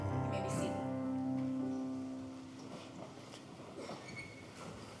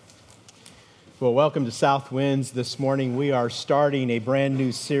Well, welcome to South Winds. This morning we are starting a brand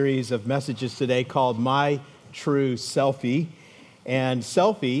new series of messages today called My True Selfie. And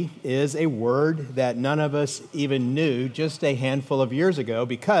selfie is a word that none of us even knew just a handful of years ago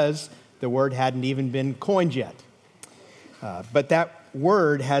because the word hadn't even been coined yet. But that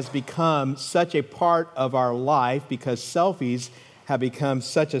word has become such a part of our life because selfies have become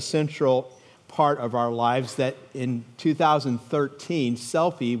such a central part of our lives that in 2013,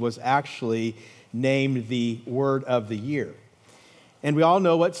 selfie was actually named the word of the year. And we all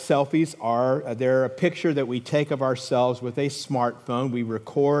know what selfies are. They're a picture that we take of ourselves with a smartphone. We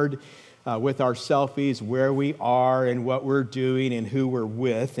record with our selfies where we are and what we're doing and who we're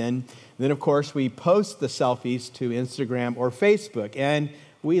with. And then, of course, we post the selfies to Instagram or Facebook. And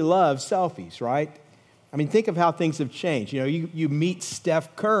we love selfies, right? I mean, think of how things have changed. You meet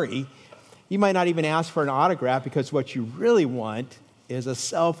Steph Curry. You might not even ask for an autograph because what you really want is a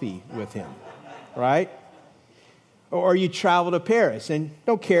selfie with him, right? Or you travel to Paris and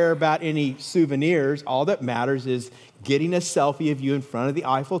don't care about any souvenirs. All that matters is getting a selfie of you in front of the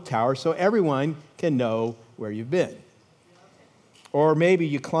Eiffel Tower so everyone can know where you've been. Or maybe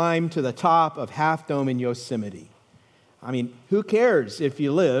you climb to the top of Half Dome in Yosemite. I mean, who cares if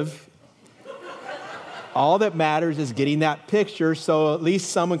you live? All that matters is getting that picture so at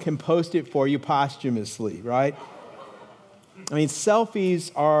least someone can post it for you posthumously, right? I mean,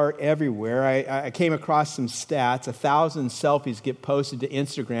 selfies are everywhere. I came across some stats. 1,000 selfies get posted to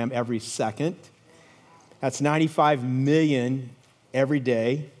Instagram every second. That's 95 million every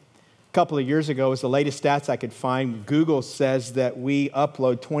day. A couple of years ago was the latest stats I could find. Google says that we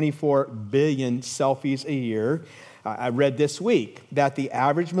upload 24 billion selfies a year. I read this week that the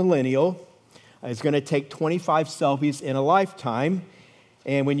average millennial is going to take 25 selfies in a lifetime.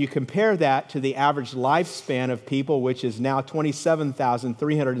 And when you compare that to the average lifespan of people, which is now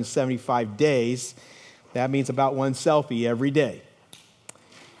 27,375 days, that means about one selfie every day.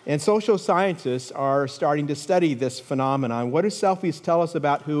 And social scientists are starting to study this phenomenon. What do selfies tell us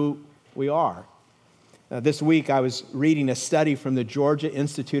about who we are? This week I was reading a study from the Georgia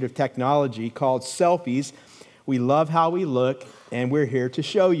Institute of Technology called Selfies. We love how we look, and we're here to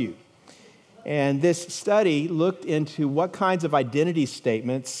show you. And this study looked into what kinds of identity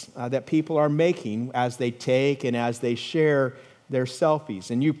statements that people are making as they take and as they share their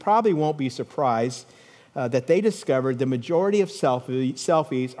selfies. And you probably won't be surprised that they discovered the majority of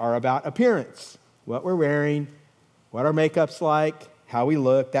selfies are about appearance, what we're wearing, what our makeup's like, how we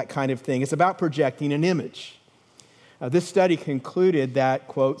look, that kind of thing. It's about projecting an image. This study concluded that,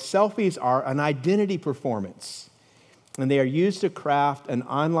 quote, selfies are an identity performance, and they are used to craft an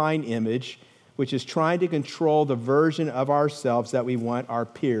online image which is trying to control the version of ourselves that we want our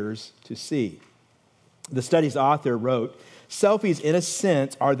peers to see. The study's author wrote, selfies, in a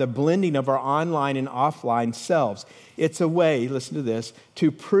sense, are the blending of our online and offline selves. It's a way, listen to this,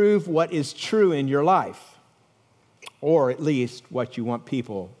 to prove what is true in your life, or at least what you want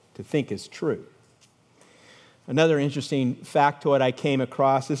people to think is true. Another interesting factoid I came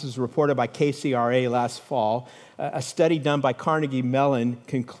across, this was reported by KCRA last fall. A study done by Carnegie Mellon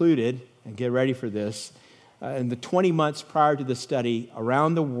concluded, and get ready for this, in the 20 months prior to the study,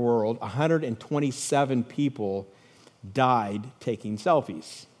 around the world, 127 people died taking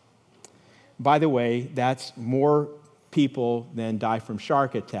selfies. By the way, that's more people than die from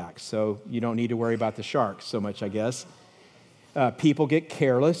shark attacks, so you don't need to worry about the sharks so much, I guess. People get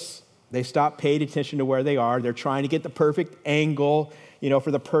careless. They stop paying attention to where they are. They're trying to get the perfect angle, for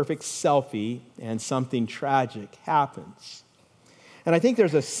the perfect selfie, and something tragic happens. And I think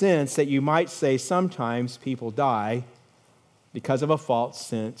there's a sense that you might say sometimes people die because of a false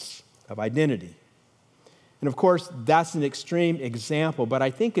sense of identity. And of course, that's an extreme example, but I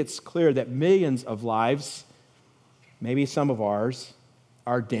think it's clear that millions of lives, maybe some of ours,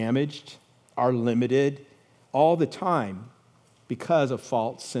 are damaged, are limited all the time because of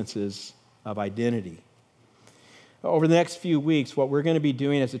false senses of identity. Over the next few weeks, what we're going to be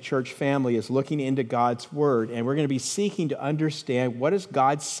doing as a church family is looking into God's Word, and we're going to be seeking to understand what does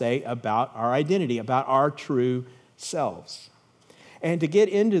God say about our identity, about our true selves. And to get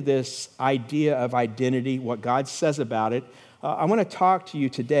into this idea of identity, what God says about it, I want to talk to you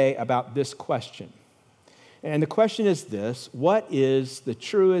today about this question. And the question is this: what is the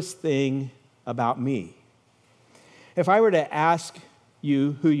truest thing about me? If I were to ask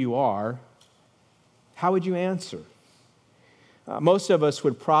you who you are, how would you answer? Most of us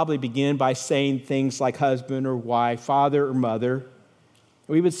would probably begin by saying things like husband or wife, father or mother.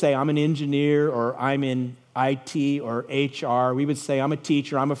 We would say, I'm an engineer, or I'm in IT or HR. We would say, I'm a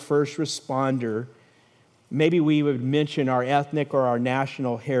teacher, I'm a first responder. Maybe we would mention our ethnic or our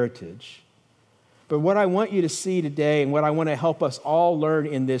national heritage. But what I want you to see today and what I want to help us all learn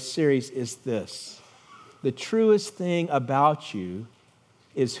in this series is this. The truest thing about you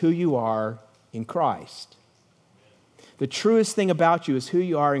is who you are in Christ. The truest thing about you is who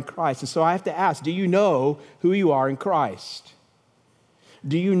you are in Christ. And so I have to ask, do you know who you are in Christ?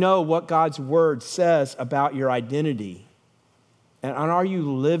 Do you know what God's word says about your identity? And are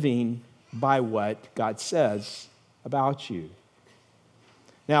you living by what God says about you?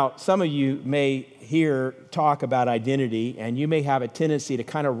 Now, some of you may hear talk about identity, and you may have a tendency to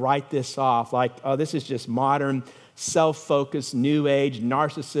kind of write this off like, oh, this is just modern, self-focused, new age,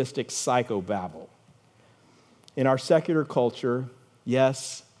 narcissistic psychobabble. In our secular culture,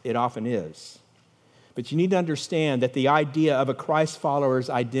 yes, it often is. But you need to understand that the idea of a Christ follower's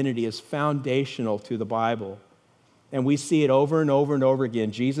identity is foundational to the Bible. And we see it over and over and over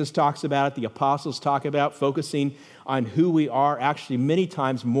again. Jesus talks about it. The apostles talk about focusing on who we are, actually many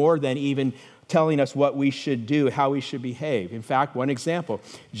times more than even telling us what we should do, how we should behave. In fact, one example,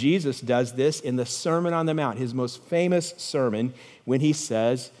 Jesus does this in the Sermon on the Mount, his most famous sermon, when he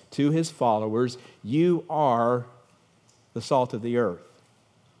says to his followers, you are the salt of the earth.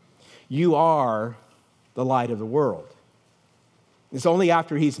 You are the light of the world. It's only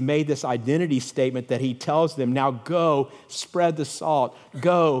after he's made this identity statement that he tells them, now go, spread the salt.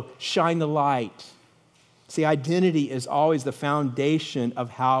 Go, shine the light. See, identity is always the foundation of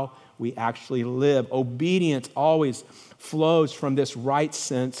how we actually live. Obedience always flows from this right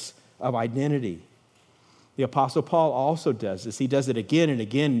sense of identity. The Apostle Paul also does this. He does it again and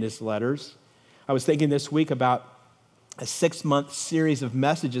again in his letters. I was thinking this week about a 6-month series of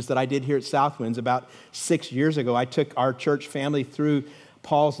messages that I did here at Southwinds about 6 years ago. I took our church family through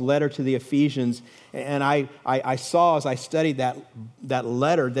Paul's letter to the Ephesians, and I saw as I studied that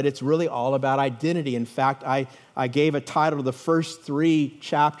letter that it's really all about identity. In fact, I gave a title to the first 3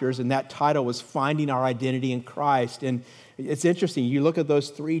 chapters, and that title was Finding Our Identity in Christ. And it's interesting, you look at those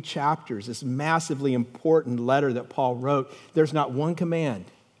 3 chapters, this massively important letter that Paul wrote, there's not one command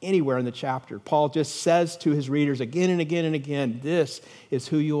anywhere in the chapter. Paul just says to his readers again and again and again, this is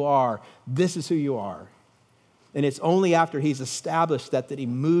who you are. This is who you are. And it's only after he's established that he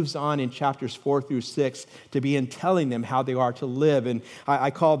moves on in chapters 4 through 6 to begin telling them how they are to live. And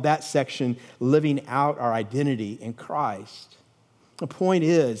I called that section Living Out Our Identity in Christ. The point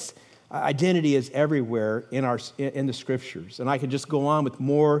is, identity is everywhere in the scriptures. And I could just go on with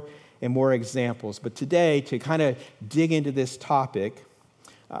more and more examples. But today, to kind of dig into this topic,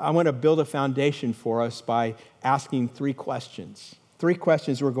 I want to build a foundation for us by asking 3 questions. 3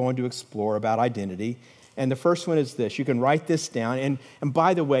 questions we're going to explore about identity. And the first one is this. You can write this down. And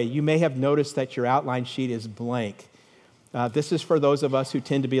by the way, you may have noticed that your outline sheet is blank. This is for those of us who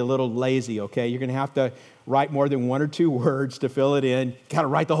tend to be a little lazy, okay? You're going to have to write more than 1 or 2 words to fill it in. Got to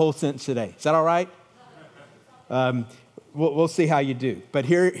write the whole sentence today. Is that all right? We'll see how you do. But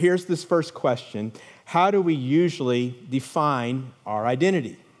here's this first question. How do we usually define our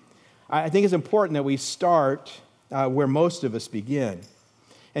identity? I think it's important that we start where most of us begin.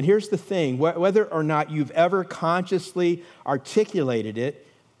 And here's the thing, whether or not you've ever consciously articulated it,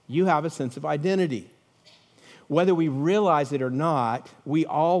 you have a sense of identity. Whether we realize it or not, we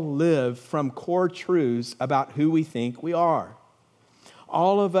all live from core truths about who we think we are.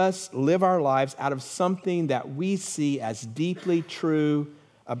 All of us live our lives out of something that we see as deeply true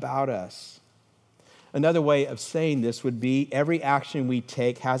about us. Another way of saying this would be every action we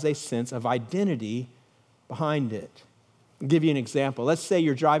take has a sense of identity behind it. I'll give you an example. Let's say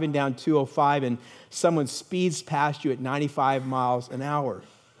you're driving down 205 and someone speeds past you at 95 miles an hour.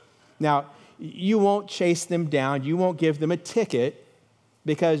 Now, you won't chase them down. You won't give them a ticket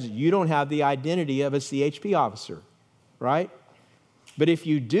because you don't have the identity of a CHP officer, right? But if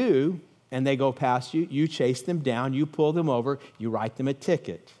you do, and they go past you, you chase them down, you pull them over, you write them a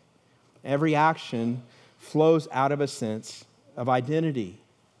ticket. Every action flows out of a sense of identity.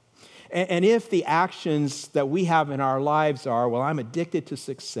 And if the actions that we have in our lives are, well, I'm addicted to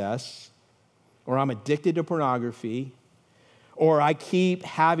success, or I'm addicted to pornography, or I keep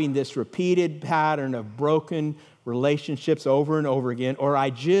having this repeated pattern of broken relationships over and over again, or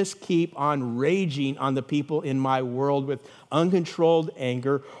I just keep on raging on the people in my world with uncontrolled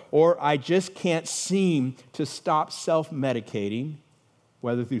anger, or I just can't seem to stop self-medicating,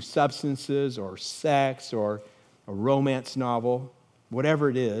 whether through substances or sex or a romance novel, whatever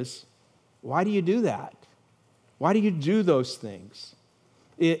it is. Why do you do that? Why do you do those things?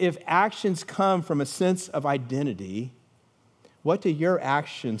 If actions come from a sense of identity, what do your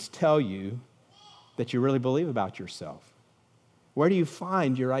actions tell you that you really believe about yourself? Where do you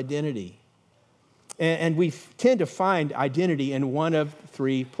find your identity? And we tend to find identity in one of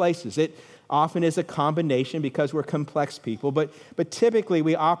 3 places. It often is a combination because we're complex people, but typically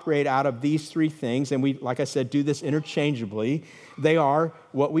we operate out of these three things, and we, like I said, do this interchangeably. They are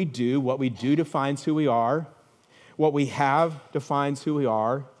what we do defines who we are, what we have defines who we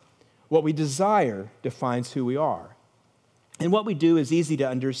are, what we desire defines who we are. And what we do is easy to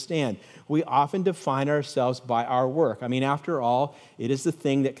understand. We often define ourselves by our work. I mean, after all, it is the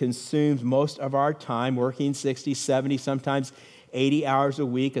thing that consumes most of our time, working 60, 70, sometimes 80 hours a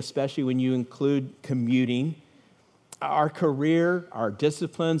week, especially when you include commuting. Our career, our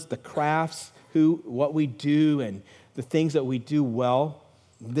disciplines, the crafts, what we do, and the things that we do well,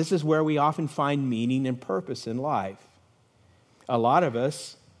 this is where we often find meaning and purpose in life. A lot of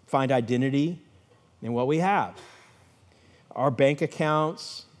us find identity in what we have. Our bank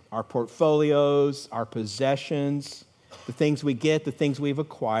accounts, our portfolios, our possessions, the things we get, the things we've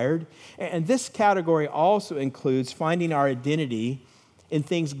acquired. And this category also includes finding our identity in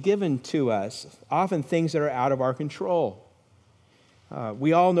things given to us, often things that are out of our control.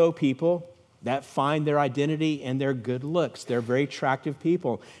 We all know people that find their identity in their good looks. They're very attractive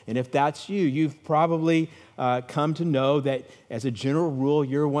people. And if that's you, you've probably come to know that as a general rule,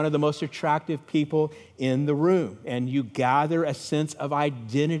 you're one of the most attractive people in the room. And you gather a sense of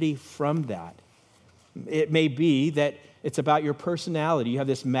identity from that. It may be that it's about your personality. You have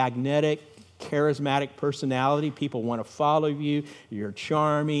this magnetic, charismatic personality. People want to follow you. You're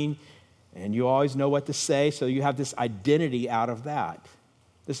charming. And you always know what to say. So you have this identity out of that.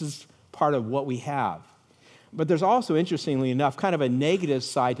 This is part of what we have. But there's also, interestingly enough, kind of a negative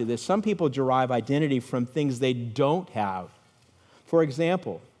side to this. Some people derive identity from things they don't have. For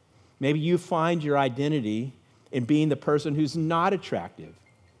example, maybe you find your identity in being the person who's not attractive.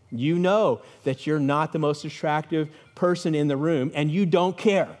 You know that you're not the most attractive person in the room, and you don't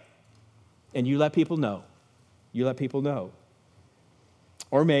care. And you let people know. You let people know.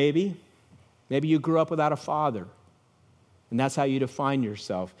 Or maybe you grew up without a father. And that's how you define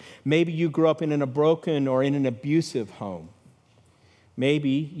yourself. Maybe you grew up in a broken or in an abusive home.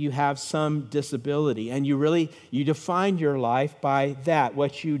 Maybe you have some disability, and you define your life by that,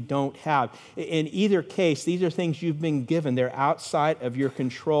 what you don't have. In either case, these are things you've been given. They're outside of your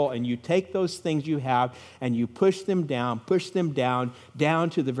control, and you take those things you have and you push them down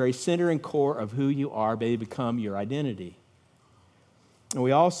to the very center and core of who you are. They become your identity. And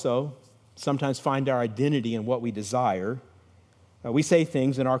we also sometimes find our identity in what we desire. We say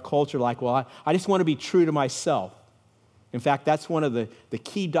things in our culture like, well, I just want to be true to myself. In fact, that's one of the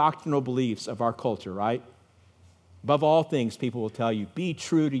key doctrinal beliefs of our culture, right? Above all things, people will tell you, be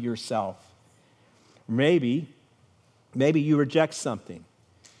true to yourself. Maybe you reject something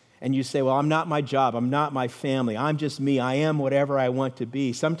and you say, well, I'm not my job, I'm not my family, I'm just me, I am whatever I want to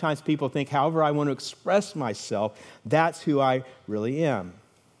be. Sometimes people think, however I want to express myself, that's who I really am.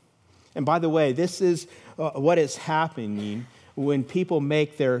 And by the way, this is what is happening when people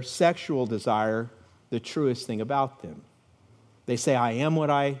make their sexual desire the truest thing about them. They say, I am what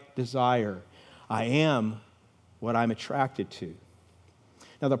I desire. I am what I'm attracted to.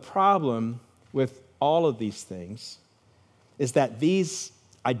 Now, the problem with all of these things is that these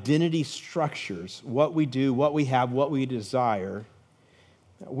identity structures, what we do, what we have, what we desire,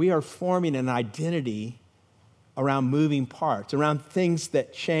 we are forming an identity around moving parts, around things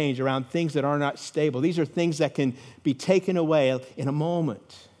that change, around things that are not stable. These are things that can be taken away in a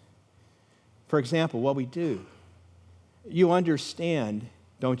moment. For example, what we do. You understand,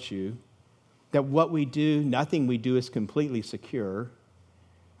 don't you, that what we do, nothing we do is completely secure.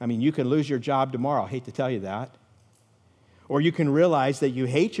 I mean, you can lose your job tomorrow. I hate to tell you that. Or you can realize that you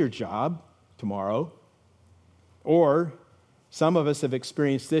hate your job tomorrow. Or some of us have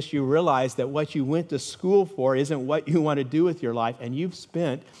experienced this. You realize that what you went to school for isn't what you want to do with your life, and you've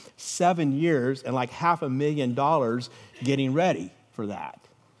spent 7 years and like $500,000 getting ready for that.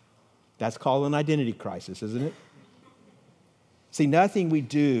 That's called an identity crisis, isn't it? See, nothing we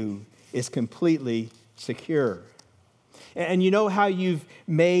do is completely secure. And you know how that you've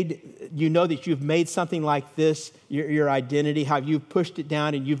made something like this your identity, how you've pushed it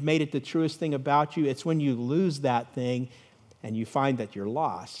down and you've made it the truest thing about you? It's when you lose that thing and you find that you're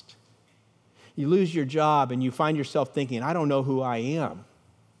lost. You lose your job and you find yourself thinking, I don't know who I am.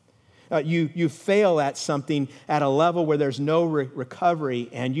 You fail at something at a level where there's no recovery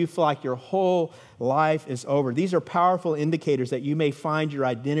and you feel like your whole life is over. These are powerful indicators that you may find your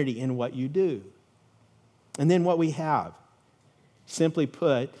identity in what you do. And then what we have. Simply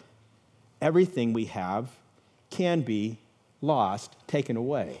put, everything we have can be lost, taken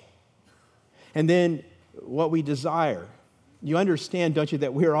away. And then what we desire. You understand, don't you,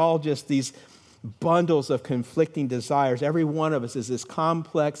 that we're all just these bundles of conflicting desires. Every one of us is this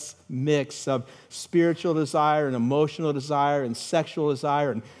complex mix of spiritual desire and emotional desire and sexual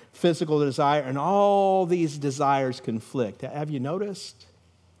desire and physical desire, and all these desires conflict. Have you noticed?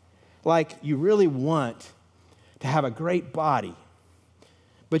 Like, you really want to have a great body,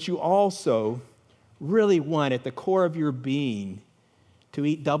 but you also really want at the core of your being to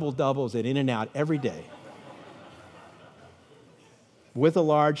eat double-doubles at In-N-Out every day with a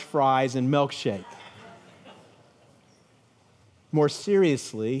large fries and milkshake. More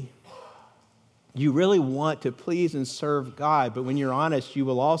seriously, you really want to please and serve God, but when you're honest, you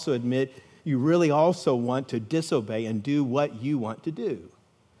will also admit you really also want to disobey and do what you want to do.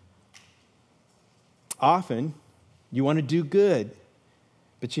 Often, you want to do good,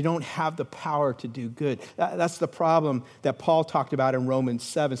 but you don't have the power to do good. That's the problem that Paul talked about in Romans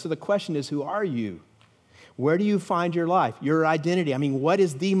 7. So the question is, who are you? Where do you find your life, your identity? I mean, what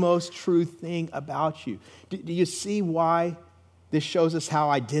is the most true thing about you? Do you see why this shows us how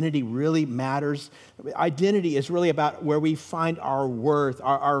identity really matters? Identity is really about where we find our worth,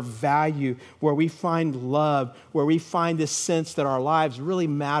 our value, where we find love, where we find this sense that our lives really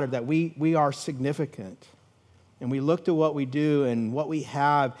matter, that we are significant. And we look to what we do and what we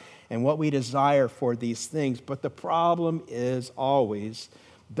have and what we desire for these things. But the problem is always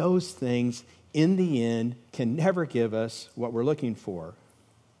those things in the end can never give us what we're looking for.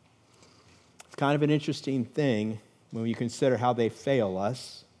 It's kind of an interesting thing when you consider how they fail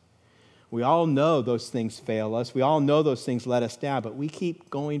us. We all know those things fail us. We all know those things let us down, but we keep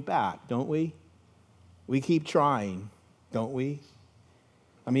going back, don't we? We keep trying, don't we?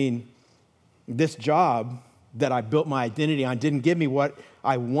 I mean, this job that I built my identity on didn't give me what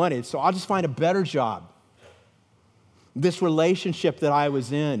I wanted, so I'll just find a better job. This relationship that I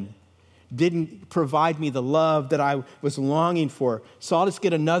was in didn't provide me the love that I was longing for, so I'll just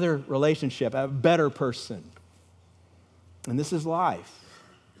get another relationship, a better person. And this is life.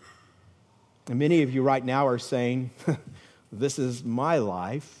 And many of you right now are saying, this is my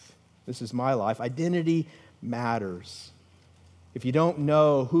life. This is my life. Identity matters. If you don't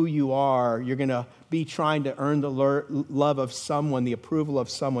know who you are, you're going to be trying to earn the love of someone, the approval of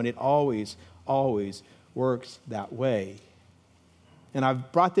someone. It always, always works that way. And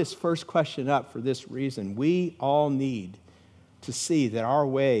I've brought this first question up for this reason. We all need to see that our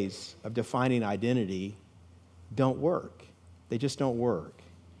ways of defining identity don't work. They just don't work.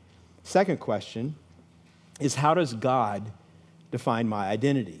 Second question is, how does God define my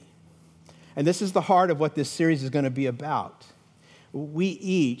identity? And this is the heart of what this series is going to be about. We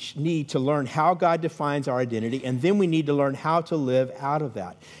each need to learn how God defines our identity, and then we need to learn how to live out of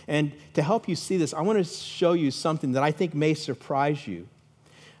that. And to help you see this, I want to show you something that I think may surprise you.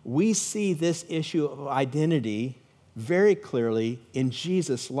 We see this issue of identity very clearly in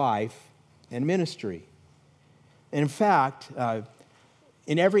Jesus' life and ministry. And in fact,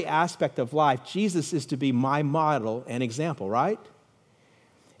 in every aspect of life, Jesus is to be my model and example, right?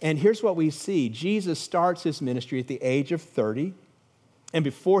 And here's what we see. Jesus starts his ministry at the age of 30. And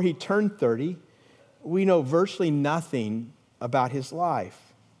before he turned 30, we know virtually nothing about his life.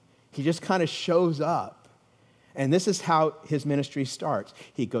 He just kind of shows up. And this is how his ministry starts.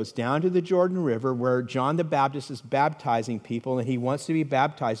 He goes down to the Jordan River where John the Baptist is baptizing people, and he wants to be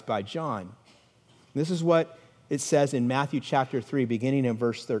baptized by John. This is what it says in Matthew chapter 3, beginning in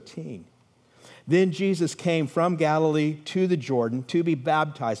verse 13. Then Jesus came from Galilee to the Jordan to be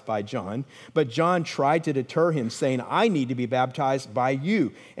baptized by John. But John tried to deter him, saying, I need to be baptized by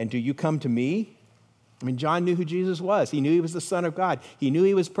you, and do you come to me? I mean, John knew who Jesus was. He knew he was the Son of God. He knew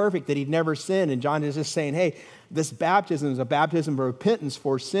he was perfect, that he'd never sinned. And John is just saying, hey, this baptism is a baptism of repentance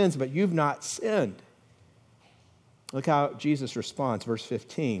for sins, but you've not sinned. Look how Jesus responds, verse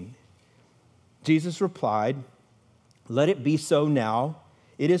 15. Jesus replied, let it be so now.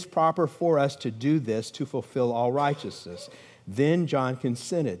 It is proper for us to do this to fulfill all righteousness. Then John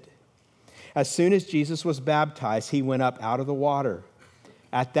consented. As soon as Jesus was baptized, he went up out of the water.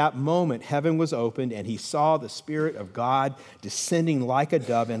 At that moment, heaven was opened, and he saw the Spirit of God descending like a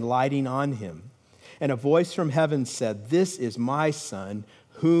dove and lighting on him. And a voice from heaven said, this is my Son,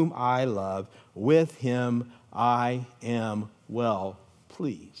 whom I love. With him I am well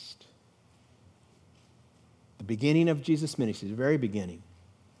pleased. The beginning of Jesus' ministry, the very beginning.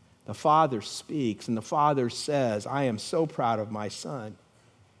 The Father speaks, and the Father says, I am so proud of my Son.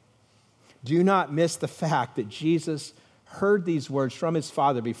 Do not miss the fact that Jesus heard these words from his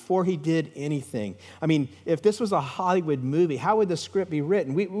Father before he did anything. I mean, if this was a Hollywood movie, how would the script be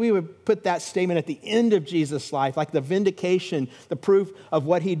written? We would put that statement at the end of Jesus' life, like the vindication, the proof of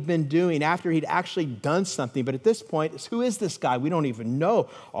what he'd been doing after he'd actually done something. But at this point, who is this guy? We don't even know.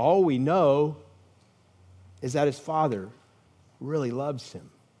 All we know is that his Father really loves him.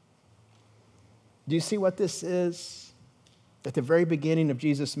 Do you see what this is? At the very beginning of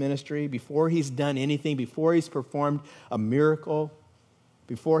Jesus' ministry, before he's done anything, before he's performed a miracle,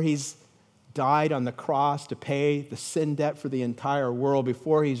 before he's died on the cross to pay the sin debt for the entire world,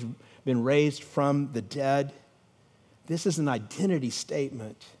 before he's been raised from the dead, this is an identity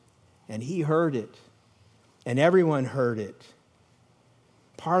statement. And he heard it. And everyone heard it.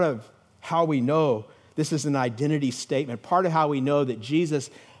 Part of how we know this is an identity statement, part of how we know that Jesus,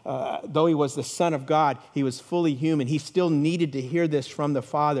 though he was the Son of God, he was fully human. He still needed to hear this from the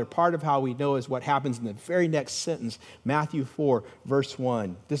Father. Part of how we know is what happens in the very next sentence, Matthew 4, verse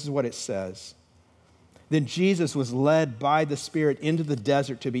 1. This is what it says. Then Jesus was led by the Spirit into the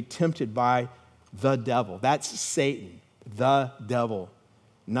desert to be tempted by the devil. That's Satan, the devil.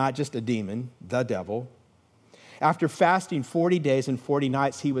 Not just a demon, the devil. After fasting 40 days and 40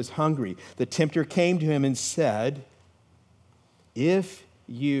 nights, he was hungry. The tempter came to him and said, "If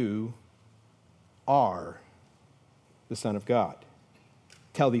you are the Son of God,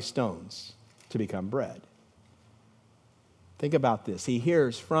 tell these stones to become bread." Think about this. He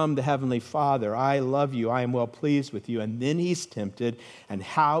hears from the Heavenly Father, "I love you, I am well pleased with you." And then he's tempted. And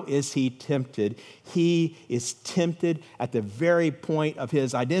how is he tempted? He is tempted at the very point of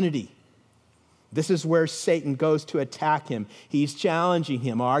his identity. This is where Satan goes to attack him. He's challenging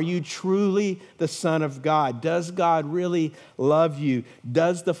him. Are you truly the Son of God? Does God really love you?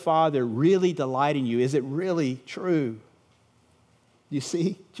 Does the Father really delight in you? Is it really true? You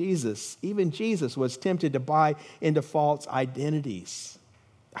see, even Jesus was tempted to buy into false identities.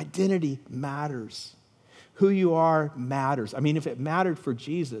 Identity matters. Who you are matters. I mean, if it mattered for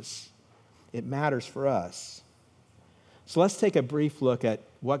Jesus, it matters for us. So let's take a brief look at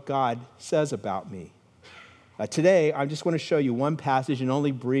what God says about me. Today, I just want to show you one passage and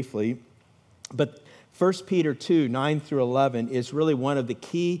only briefly, but 1 Peter 2, 9 through 11 is really one of the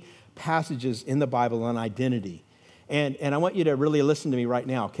key passages in the Bible on identity. And I want you to really listen to me right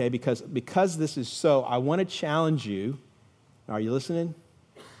now, okay? Because this is so, I want to challenge you. Are you listening?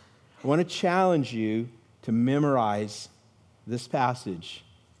 I want to challenge you to memorize this passage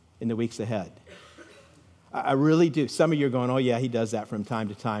in the weeks ahead. I really do. Some of you are going, "Oh yeah, he does that from time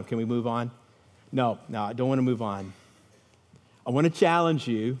to time. Can we move on?" No, I don't want to move on. I want to challenge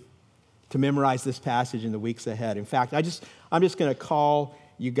you to memorize this passage in the weeks ahead. In fact, I'm just going to call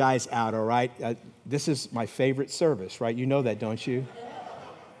you guys out, all right? This is my favorite service, right? You know that, don't you?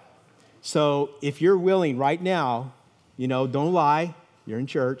 So if you're willing right now, don't lie. You're in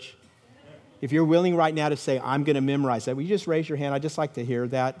church. If you're willing right now to say, "I'm going to memorize that," will you just raise your hand? I'd just like to hear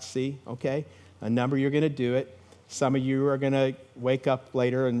that. See? Okay. A number, you're going to do it. Some of you are going to wake up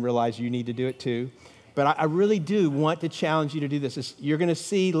later and realize you need to do it too. But I really do want to challenge you to do this. You're going to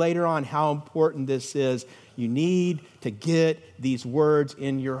see later on how important this is. You need to get these words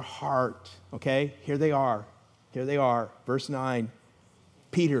in your heart, okay? Here they are. Verse 9,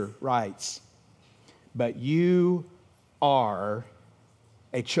 Peter writes, "But you are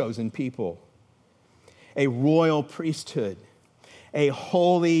a chosen people, a royal priesthood, a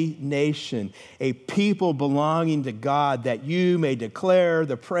holy nation, a people belonging to God, that you may declare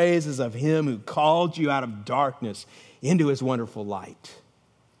the praises of him who called you out of darkness into his wonderful light.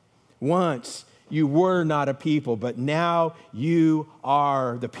 Once you were not a people, but now you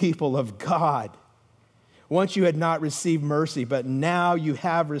are the people of God. Once you had not received mercy, but now you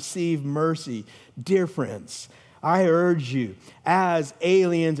have received mercy." Dear friends, I urge you, as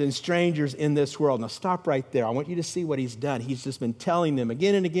aliens and strangers in this world. Now stop right there. I want you to see what he's done. He's just been telling them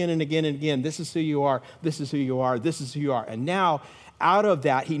again and again and again and again, this is who you are, this is who you are, this is who you are. And now, out of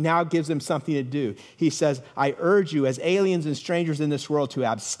that, he now gives them something to do. He says, "I urge you, as aliens and strangers in this world, to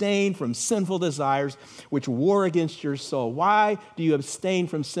abstain from sinful desires which war against your soul." Why do you abstain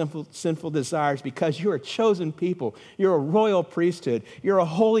from sinful desires? Because you're a chosen people. You're a royal priesthood. You're a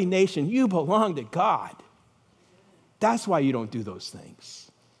holy nation. You belong to God. That's why you don't do those things.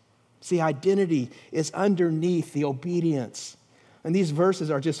 See, identity is underneath the obedience. And these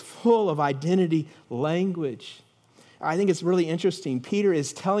verses are just full of identity language. I think it's really interesting. Peter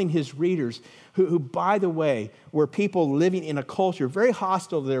is telling his readers, who, by the way, were people living in a culture very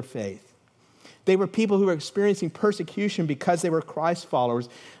hostile to their faith. They were people who were experiencing persecution because they were Christ followers.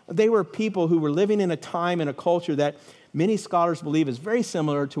 They were people who were living in a time and a culture that many scholars believe is very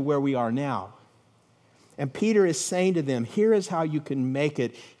similar to where we are now. And Peter is saying to them, here is how you can make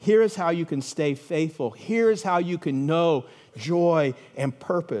it. Here is how you can stay faithful. Here is how you can know joy and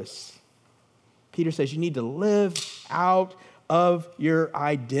purpose. Peter says you need to live out of your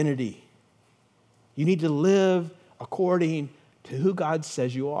identity. You need to live according to who God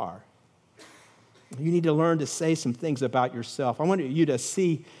says you are. You need to learn to say some things about yourself. I want you to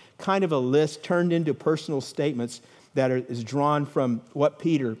see kind of a list turned into personal statements that is drawn from what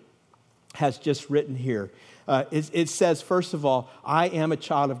Peter has just written here. It says, first of all, I am a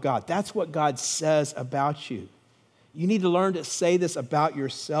child of God. That's what God says about you. You need to learn to say this about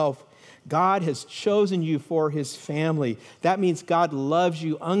yourself. God has chosen you for his family. That means God loves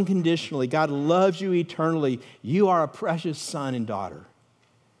you unconditionally. God loves you eternally. You are a precious son and daughter.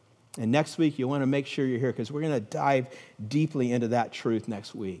 And next week, you want to make sure you're here because we're going to dive deeply into that truth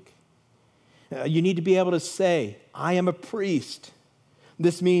next week. You need to be able to say, I am a priest.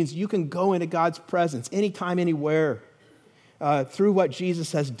 This means you can go into God's presence anytime, anywhere, through what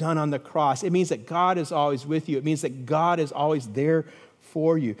Jesus has done on the cross. It means that God is always with you. It means that God is always there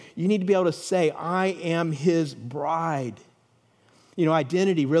for you. You need to be able to say, I am his bride. You know,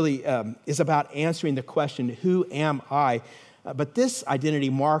 identity really is about answering the question, who am I? But this identity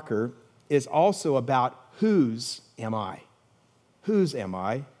marker is also about whose am I? Whose am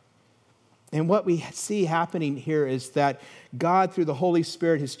I? And what we see happening here is that God, through the Holy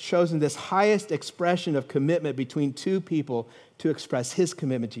Spirit, has chosen this highest expression of commitment between two people to express his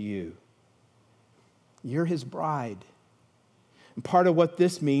commitment to you. You're his bride. And part of what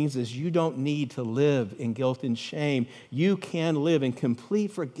this means is you don't need to live in guilt and shame. You can live in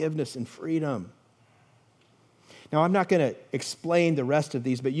complete forgiveness and freedom. Now, I'm not going to explain the rest of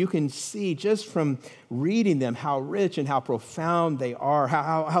these, but you can see just from reading them how rich and how profound they are,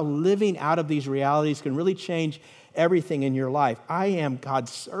 how living out of these realities can really change everything in your life. I am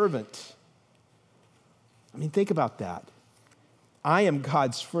God's servant. I mean, think about that. I am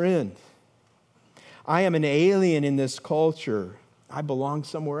God's friend. I am an alien in this culture. I belong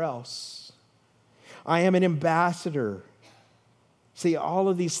somewhere else. I am an ambassador. See, all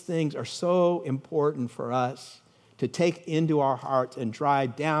of these things are so important for us to take into our hearts and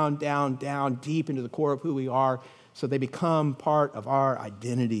drive down, down, down, deep into the core of who we are so they become part of our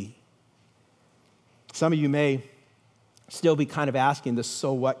identity. Some of you may still be kind of asking the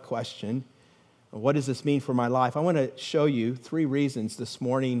so what question. What does this mean for my life? I want to show you 3 reasons this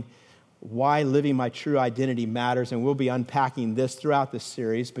morning why living my true identity matters, and we'll be unpacking this throughout this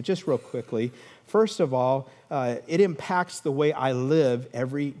series, but just real quickly. First of all, it impacts the way I live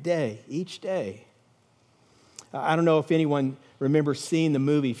every day, each day. I don't know if anyone remembers seeing the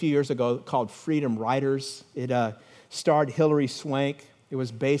movie a few years ago called Freedom Riders. It starred Hilary Swank. It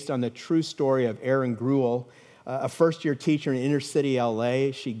was based on the true story of Erin Gruel, a first-year teacher in inner-city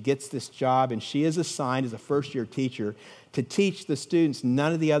LA. She gets this job, and she is assigned as a first-year teacher to teach the students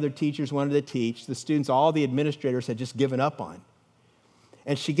none of the other teachers wanted to teach, the students all the administrators had just given up on.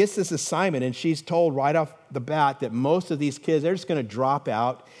 And she gets this assignment, and she's told right off the bat that most of these kids, they're just going to drop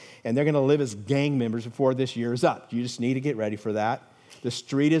out, and they're going to live as gang members before this year is up. You just need to get ready for that. The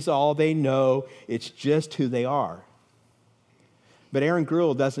street is all they know. It's just who they are. But Erin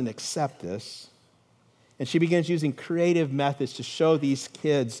Gruel doesn't accept this. And she begins using creative methods to show these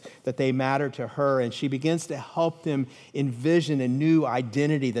kids that they matter to her. And she begins to help them envision a new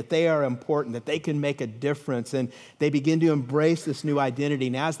identity, that they are important, that they can make a difference. And they begin to embrace this new identity.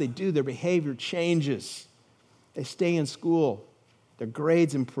 And as they do, their behavior changes. They stay in school. Their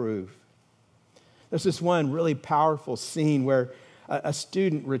grades improve. There's this one really powerful scene where a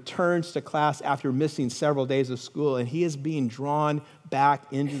student returns to class after missing several days of school, and he is being drawn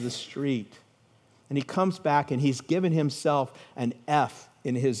back into the street. And he comes back, and he's given himself an F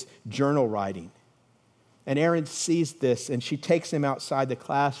in his journal writing. And Erin sees this, and she takes him outside the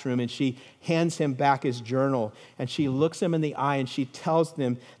classroom, and she hands him back his journal, and she looks him in the eye, and she tells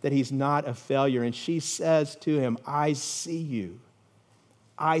him that he's not a failure. And she says to him, I see you.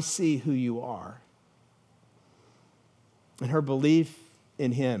 I see who you are. And her belief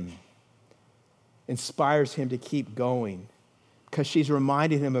in him inspires him to keep going because she's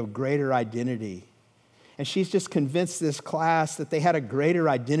reminding him of greater identity. And she's just convinced this class that they had a greater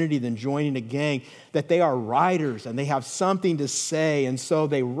identity than joining a gang, that they are writers and they have something to say. And so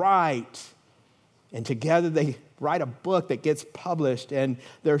they write, and together they write a book that gets published, and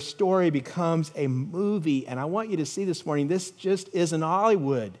their story becomes a movie. And I want you to see this morning, this just isn't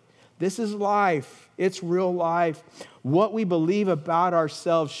Hollywood. This is life. It's real life. What we believe about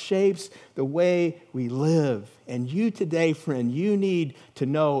ourselves shapes the way we live. And you today, friend, you need to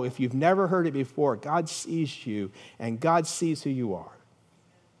know, if you've never heard it before, God sees you, and God sees who you are.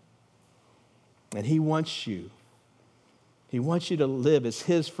 And he wants you. He wants you to live as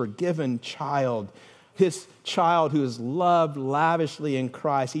his forgiven child, his child who is loved lavishly in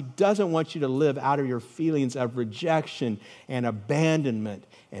Christ. He doesn't want you to live out of your feelings of rejection and abandonment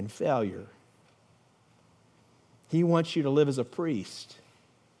and failure. He wants you to live as a priest,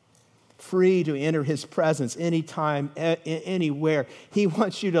 free to enter his presence anytime, anywhere. He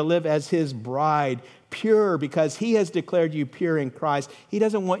wants you to live as his bride, pure, because he has declared you pure in Christ. He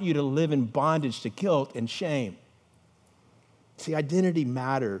doesn't want you to live in bondage to guilt and shame. See, identity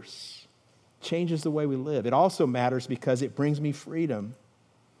matters, changes the way we live. It also matters because it brings me freedom.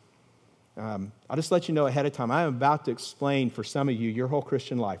 I'll just let you know ahead of time, I am about to explain for some of you your whole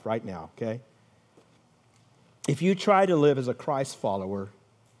Christian life right now, okay? If you try to live as a Christ follower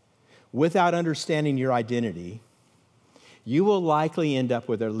without understanding your identity, you will likely end up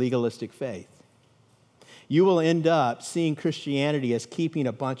with a legalistic faith. You will end up seeing Christianity as keeping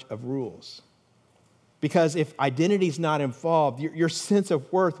a bunch of rules. Because if identity is not involved, your sense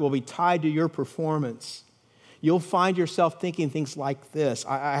of worth will be tied to your performance. You'll find yourself thinking things like this.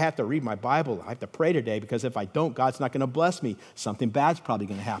 I have to read my Bible. I have to pray today because if I don't, God's not going to bless me. Something bad's probably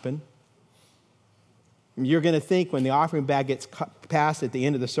going to happen. You're going to think when the offering bag gets passed at the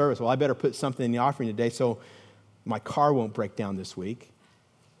end of the service, well, I better put something in the offering today so my car won't break down this week.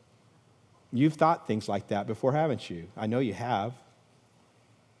 You've thought things like that before, haven't you? I know you have.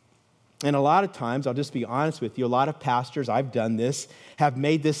 And a lot of times, I'll just be honest with you, a lot of pastors, I've done this, have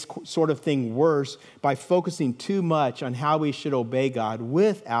made this sort of thing worse by focusing too much on how we should obey God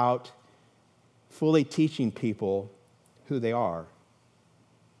without fully teaching people who they are.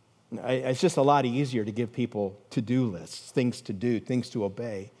 It's just a lot easier to give people to-do lists, things to do, things to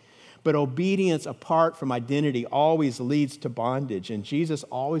obey. But obedience apart from identity always leads to bondage, and Jesus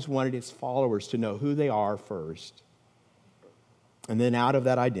always wanted his followers to know who they are first, and then out of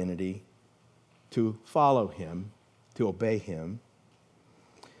that identity, to follow him, to obey him.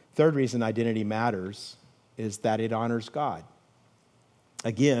 Third reason identity matters is that it honors God.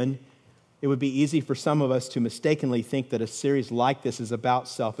 Again, it would be easy for some of us to mistakenly think that a series like this is about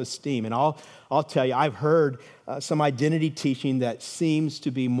self-esteem. And I'll tell you, I've heard some identity teaching that seems to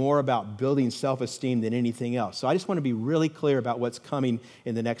be more about building self-esteem than anything else. So I just want to be really clear about what's coming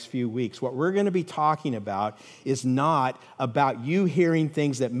in the next few weeks. What we're going to be talking about is not about you hearing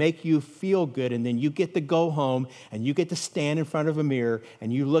things that make you feel good and then you get to go home and you get to stand in front of a mirror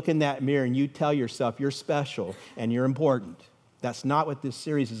and you look in that mirror and you tell yourself you're special and you're important. That's not what this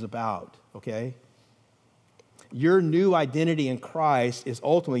series is about, okay? Your new identity in Christ is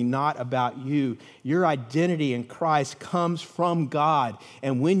ultimately not about you. Your identity in Christ comes from God.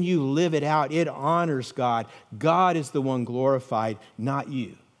 And when you live it out, it honors God. God is the one glorified, not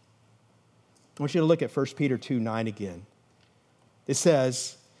you. I want you to look at 1 Peter 2:9 again. It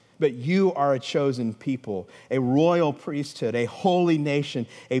says, "But you are a chosen people, a royal priesthood, a holy nation,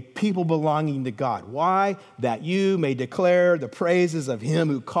 a people belonging to God." Why? That you may declare the praises of him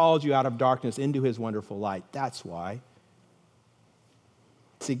who called you out of darkness into his wonderful light. That's why.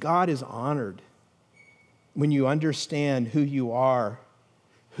 See, God is honored when you understand who you are,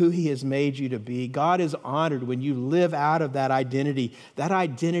 who he has made you to be. God is honored when you live out of that identity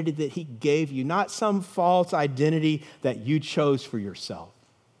that he gave you, not some false identity that you chose for yourself.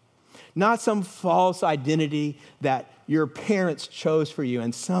 Not some false identity that your parents chose for you.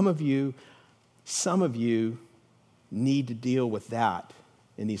 And some of you need to deal with that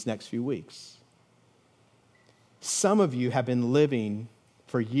in these next few weeks. Some of you have been living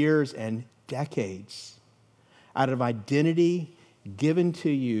for years and decades out of identity given to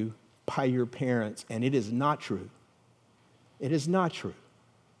you by your parents, and it is not true. It is not true.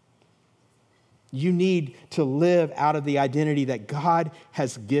 You need to live out of the identity that God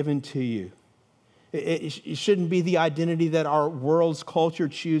has given to you. It shouldn't be the identity that our world's culture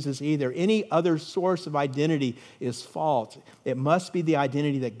chooses either. Any other source of identity is false. It must be the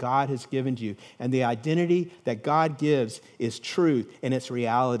identity that God has given to you. And the identity that God gives is truth and it's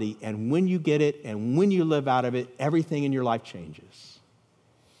reality. And when you get it and when you live out of it, everything in your life changes.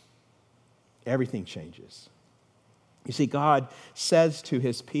 Everything changes. You see, God says to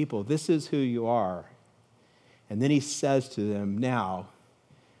his people, this is who you are. And then he says to them, now,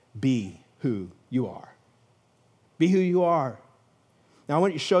 be who you are. Be who you are. Now, I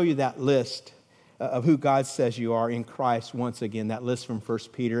want to show you that list of who God says you are in Christ once again, that list from 1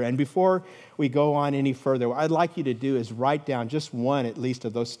 Peter. And before we go on any further, what I'd like you to do is write down just one at least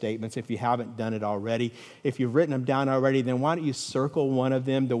of those statements if you haven't done it already. If you've written them down already, then why don't you circle one of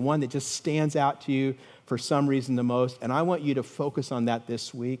them, the one that just stands out to you for some reason the most, and I want you to focus on that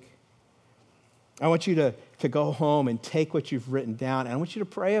this week. I want you to go home and take what you've written down, and I want you to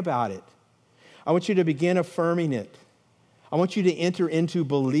pray about it. I want you to begin affirming it. I want you to enter into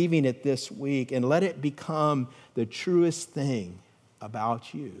believing it this week and let it become the truest thing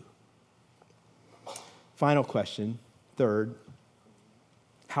about you. Final question, third,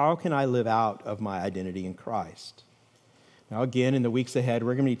 how can I live out of my identity in Christ? Now, again, in the weeks ahead,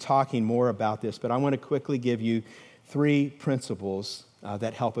 we're going to be talking more about this, but I want to quickly give you 3 principles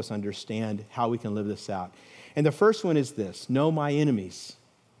that help us understand how we can live this out. And the first one is this: know my enemies.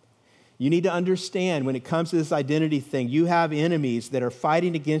 You need to understand when it comes to this identity thing, you have enemies that are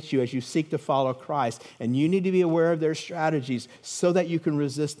fighting against you as you seek to follow Christ, and you need to be aware of their strategies so that you can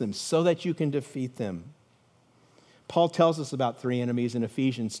resist them, so that you can defeat them. Paul tells us about 3 enemies in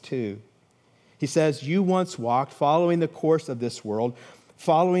Ephesians 2. He says, you once walked following the course of this world,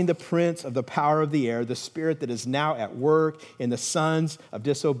 following the prince of the power of the air, the spirit that is now at work in the sons of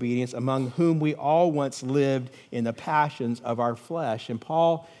disobedience, among whom we all once lived in the passions of our flesh. And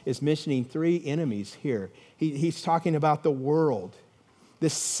Paul is mentioning 3 enemies here. He's talking about the world,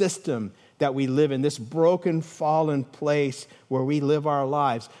 this system that we live in, this broken, fallen place where we live our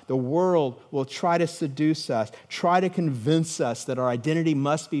lives. The world will try to seduce us, try to convince us that our identity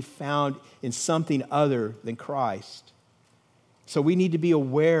must be found in something other than Christ. So we need to be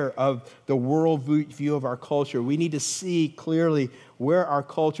aware of the world view of our culture. We need to see clearly where our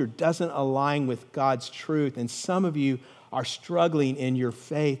culture doesn't align with God's truth. And some of you are struggling in your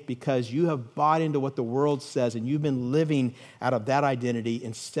faith because you have bought into what the world says and you've been living out of that identity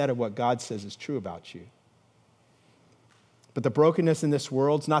instead of what God says is true about you. But the brokenness in this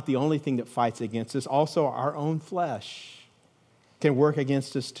world is not the only thing that fights against us. Also, our own flesh can work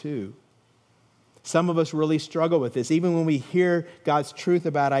against us too. Some of us really struggle with this. Even when we hear God's truth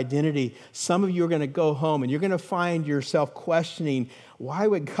about identity, some of you are going to go home and you're going to find yourself questioning, why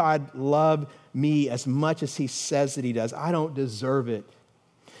would God love me as much as he says that he does? I don't deserve it.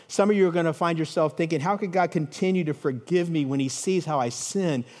 Some of you are going to find yourself thinking, how could God continue to forgive me when he sees how I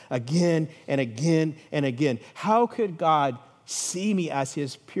sin again and again and again? How could God see me as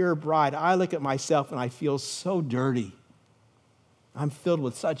his pure bride? I look at myself and I feel so dirty. I'm filled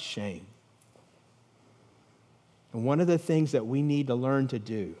with such shame. And one of the things that we need to learn to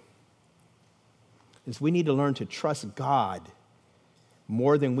do is we need to learn to trust God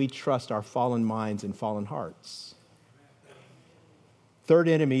more than we trust our fallen minds and fallen hearts. Third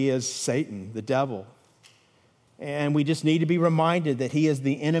enemy is Satan, the devil. And we just need to be reminded that he is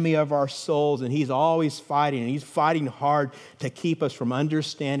the enemy of our souls, and he's always fighting, and he's fighting hard to keep us from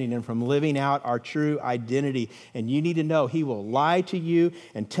understanding and from living out our true identity. And you need to know he will lie to you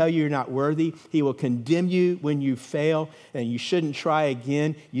and tell you you're not worthy. He will condemn you when you fail, and you shouldn't try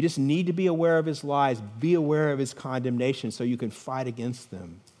again. You just need to be aware of his lies, be aware of his condemnation so you can fight against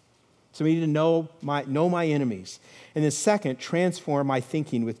them. So we need to know my enemies. And then second, transform my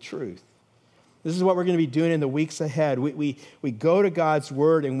thinking with truth. This is what we're going to be doing in the weeks ahead. We go to God's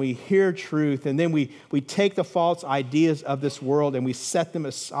word and we hear truth, and then we take the false ideas of this world and we set them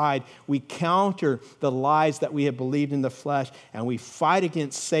aside. We counter the lies that we have believed in the flesh, and we fight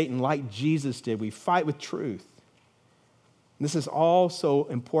against Satan like Jesus did. We fight with truth. And this is all so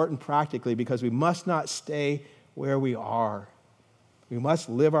important practically because we must not stay where we are. We must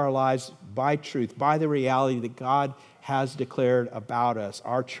live our lives by truth, by the reality that God has declared about us,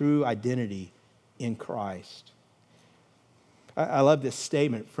 our true identity in Christ. I love this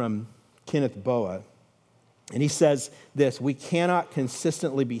statement from Kenneth Boa. And he says this: we cannot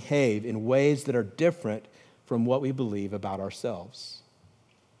consistently behave in ways that are different from what we believe about ourselves.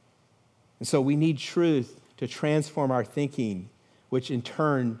 And so we need truth to transform our thinking, which in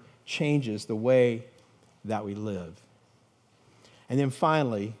turn changes the way that we live. And then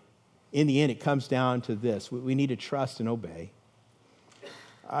finally, in the end, it comes down to this: we need to trust and obey.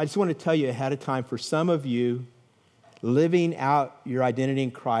 I just want to tell you ahead of time, for some of you, living out your identity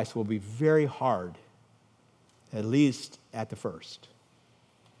in Christ will be very hard, at least at the first.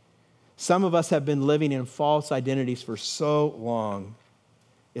 Some of us have been living in false identities for so long.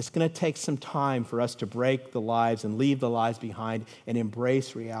 It's going to take some time for us to break the lies and leave the lies behind and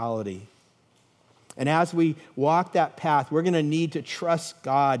embrace reality. And as we walk that path, we're going to need to trust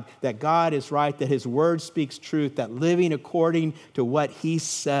God, that God is right, that his word speaks truth, that living according to what he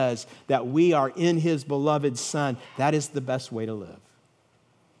says, that we are in his beloved Son, that is the best way to live.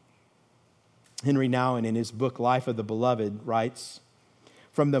 Henry Nouwen, in his book, Life of the Beloved, writes,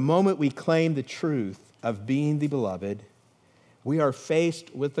 from the moment we claim the truth of being the beloved, we are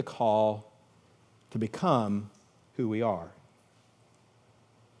faced with the call to become who we are.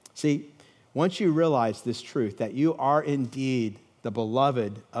 See, once you realize this truth, that you are indeed the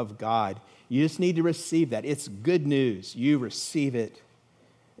beloved of God, you just need to receive that. It's good news. You receive it.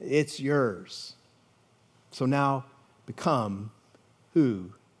 It's yours. So now become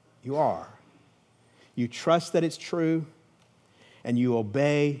who you are. You trust that it's true, and you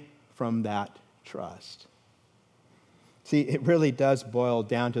obey from that trust. See, it really does boil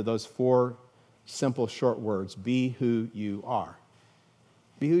down to those 4 simple, short words. Be who you are.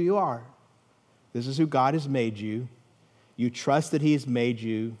 Be who you are. This is who God has made you. You trust that he has made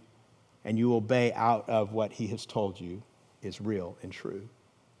you, and you obey out of what he has told you is real and true.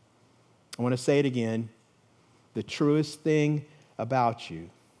 I want to say it again. The truest thing about you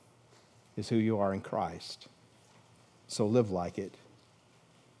is who you are in Christ. So live like it.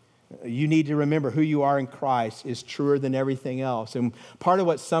 You need to remember who you are in Christ is truer than everything else. And part of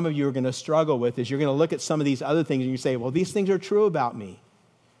what some of you are going to struggle with is you're going to look at some of these other things and you say, well, these things are true about me.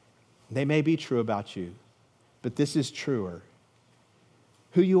 They may be true about you, but this is truer.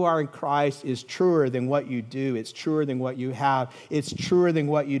 Who you are in Christ is truer than what you do. It's truer than what you have. It's truer than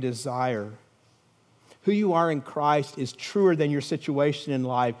what you desire. Who you are in Christ is truer than your situation in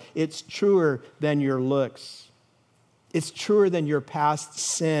life. It's truer than your looks. It's truer than your past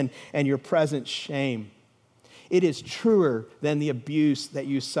sin and your present shame. It is truer than the abuse that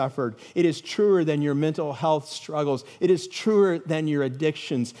you suffered. It is truer than your mental health struggles. It is truer than your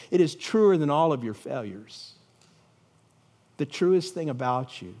addictions. It is truer than all of your failures. The truest thing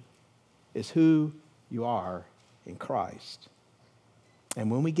about you is who you are in Christ.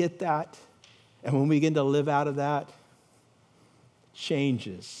 And when we get that, and when we begin to live out of that,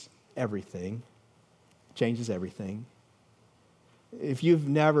 changes everything. Changes everything. If you've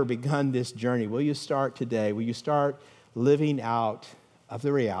never begun this journey, will you start today? Will you start living out of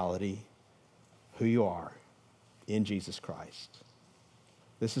the reality who you are in Jesus Christ?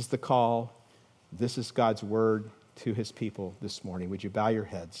 This is the call. This is God's word to his people this morning. Would you bow your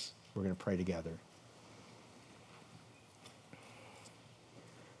heads? We're going to pray together.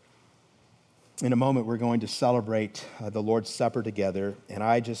 In a moment, we're going to celebrate the Lord's Supper together. And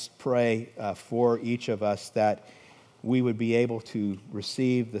I just pray for each of us that we would be able to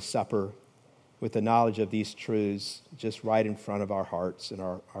receive the supper with the knowledge of these truths just right in front of our hearts and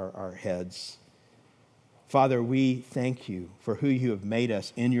our heads. Father, we thank you for who you have made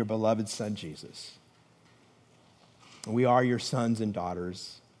us in your beloved Son, Jesus. We are your sons and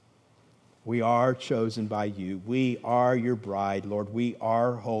daughters. We are chosen by you. We are your bride, Lord. We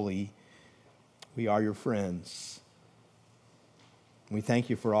are holy. We are your friends. We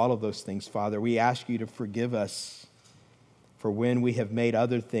thank you for all of those things, Father. We ask you to forgive us for when we have made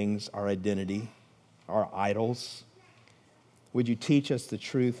other things our identity, our idols. Would you teach us the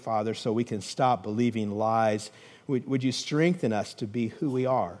truth, Father, so we can stop believing lies? Would you strengthen us to be who we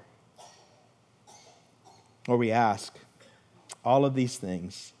are? Lord, we ask all of these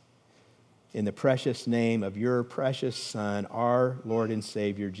things in the precious name of your precious Son, our Lord and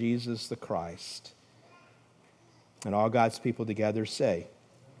Savior, Jesus the Christ. And all God's people together say,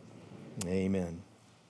 amen.